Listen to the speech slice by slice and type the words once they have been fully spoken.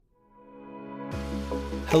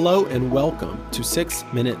Hello and welcome to 6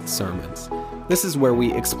 Minute Sermons. This is where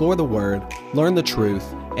we explore the Word, learn the truth,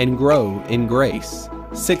 and grow in grace,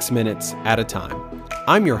 6 minutes at a time.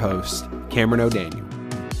 I'm your host, Cameron O'Daniel.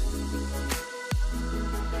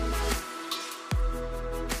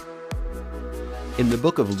 In the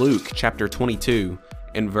book of Luke, chapter 22,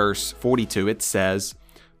 and verse 42, it says,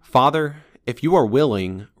 "Father, if you are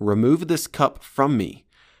willing, remove this cup from me.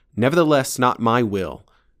 Nevertheless, not my will,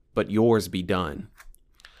 but yours be done."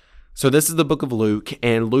 So this is the book of Luke,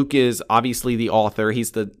 and Luke is obviously the author. It's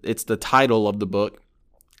the title of the book.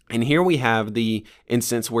 And here we have the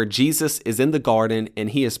instance where Jesus is in the garden and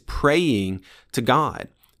he is praying to God.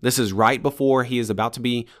 This is right before he is about to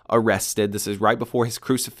be arrested. This is right before his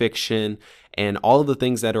crucifixion and all of the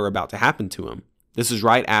things that are about to happen to him. This is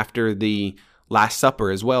right after the Last Supper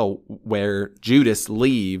as well, where Judas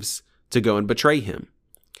leaves to go and betray him.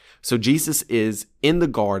 So Jesus is in the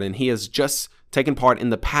garden. He has just taken part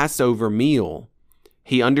in the Passover meal.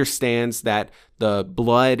 He understands that the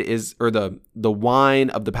blood is, or the wine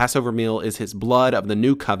of the Passover meal is his blood of the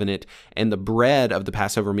new covenant, and the bread of the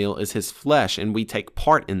Passover meal is his flesh, and we take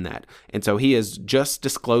part in that. And so he has just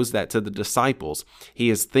disclosed that to the disciples. He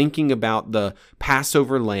is thinking about the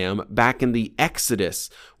Passover lamb back in the Exodus,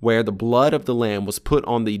 where the blood of the lamb was put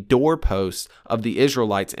on the doorposts of the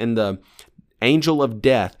Israelites, and the angel of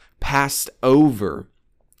death passed over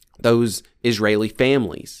those Israeli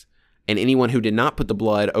families. And anyone who did not put the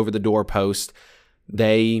blood over the doorpost,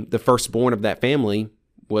 the firstborn of that family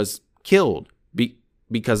was killed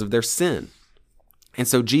because of their sin. And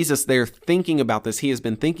so Jesus there thinking about this, he has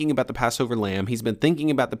been thinking about the Passover lamb. He's been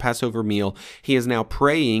thinking about the Passover meal. He is now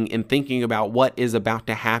praying and thinking about what is about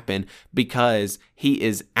to happen because he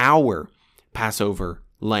is our Passover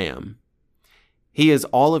lamb. He is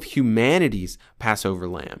all of humanity's Passover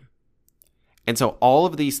lamb. And so all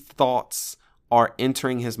of these thoughts are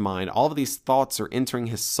entering his mind. All of these thoughts are entering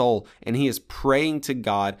his soul. And he is praying to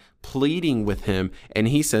God, pleading with him. And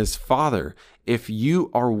he says, "Father, if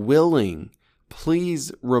you are willing,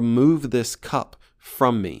 please remove this cup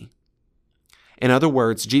from me." In other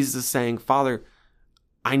words, Jesus is saying, "Father,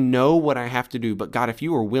 I know what I have to do, but God, if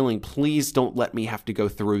you are willing, please don't let me have to go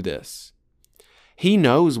through this." He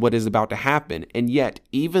knows what is about to happen. And yet,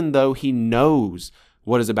 even though he knows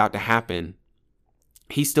what is about to happen,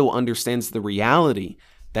 he still understands the reality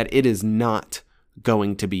that it is not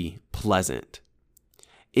going to be pleasant.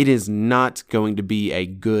 It is not going to be a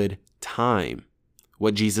good time,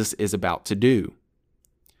 what Jesus is about to do.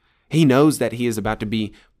 He knows that he is about to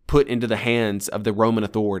be put into the hands of the Roman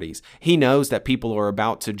authorities. He knows that people are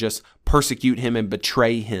about to just persecute him and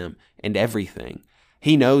betray him and everything.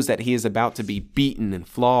 He knows that he is about to be beaten and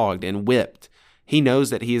flogged and whipped. He knows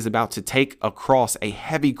that he is about to take a cross, a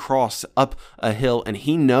heavy cross up a hill, and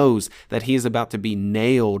he knows that he is about to be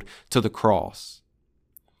nailed to the cross.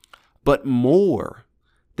 But more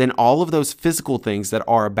than all of those physical things that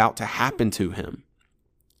are about to happen to him,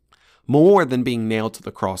 more than being nailed to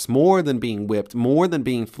the cross, more than being whipped, more than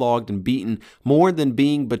being flogged and beaten, more than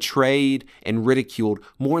being betrayed and ridiculed,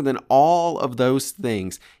 more than all of those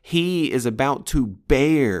things, he is about to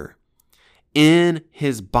bear in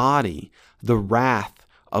his body the wrath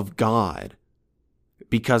of God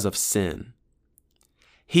because of sin.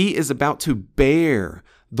 He is about to bear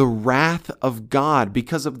the wrath of God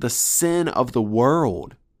because of the sin of the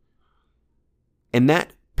world. And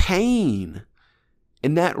that pain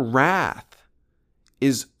and that wrath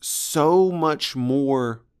is so much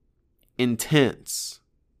more intense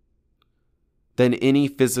than any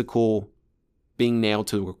physical being nailed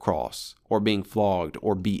to a cross or being flogged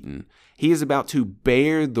or beaten. He is about to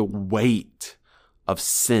bear the weight of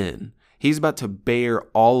sin. He's about to bear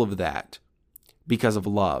all of that because of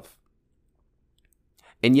love.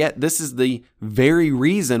 And yet this is the very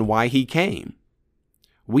reason why he came.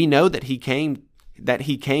 We know that he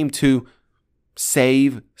came to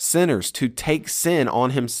save sinners, to take sin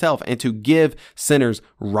on himself and to give sinners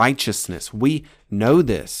righteousness. We know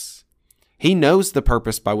this. He knows the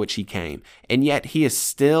purpose by which he came, and yet he is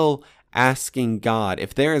still asking God,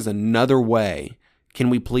 if there is another way, can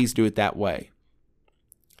we please do it that way?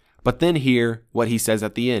 But then hear what he says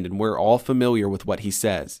at the end, and we're all familiar with what he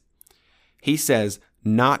says. He says,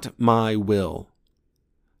 "Not my will,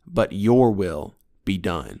 but your will be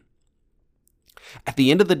done." At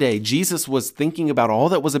the end of the day, Jesus was thinking about all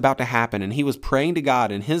that was about to happen, and he was praying to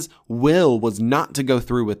God, and his will was not to go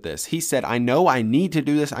through with this. He said, I know I need to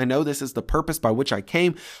do this. I know this is the purpose by which I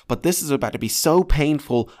came, but this is about to be so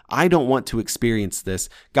painful. I don't want to experience this.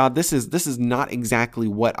 God, this is not exactly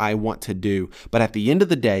what I want to do. But at the end of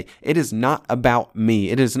the day, it is not about me.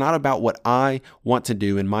 It is not about what I want to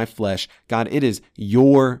do in my flesh. God, it is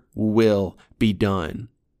your will be done.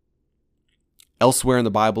 Elsewhere in the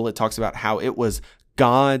Bible, it talks about how it was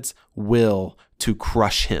God's will to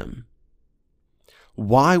crush him.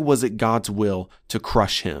 Why was it God's will to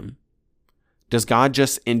crush him? Does God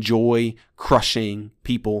just enjoy crushing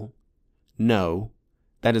people? No,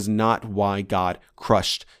 that is not why God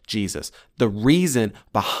crushed Jesus. The reason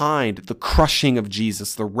behind the crushing of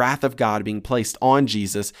Jesus, the wrath of God being placed on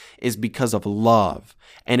Jesus, is because of love.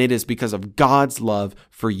 And it is because of God's love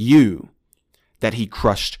for you that he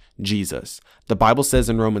crushed Jesus. The Bible says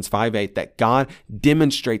in Romans 5:8 that God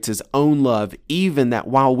demonstrates his own love, even that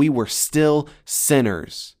while we were still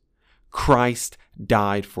sinners, Christ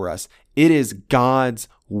died for us. It is God's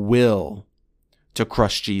will to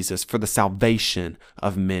crush Jesus for the salvation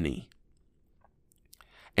of many.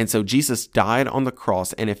 And so Jesus died on the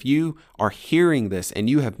cross. And if you are hearing this and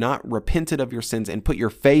you have not repented of your sins and put your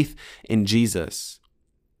faith in Jesus,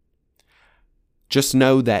 just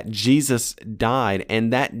know that Jesus died,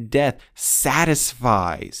 and that death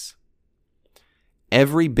satisfies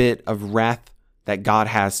every bit of wrath that God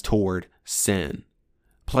has toward sin.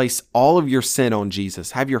 Place all of your sin on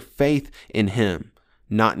Jesus. Have your faith in him,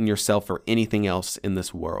 not in yourself or anything else in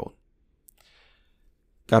this world.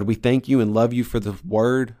 God, we thank you and love you for the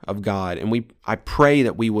word of God. And I pray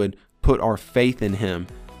that we would put our faith in him,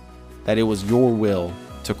 that it was your will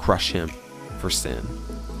to crush him for sin.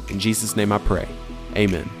 In Jesus' name I pray.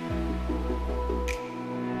 Amen.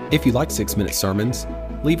 If you like 6 Minute Sermons,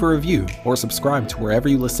 leave a review or subscribe to wherever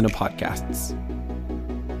you listen to podcasts.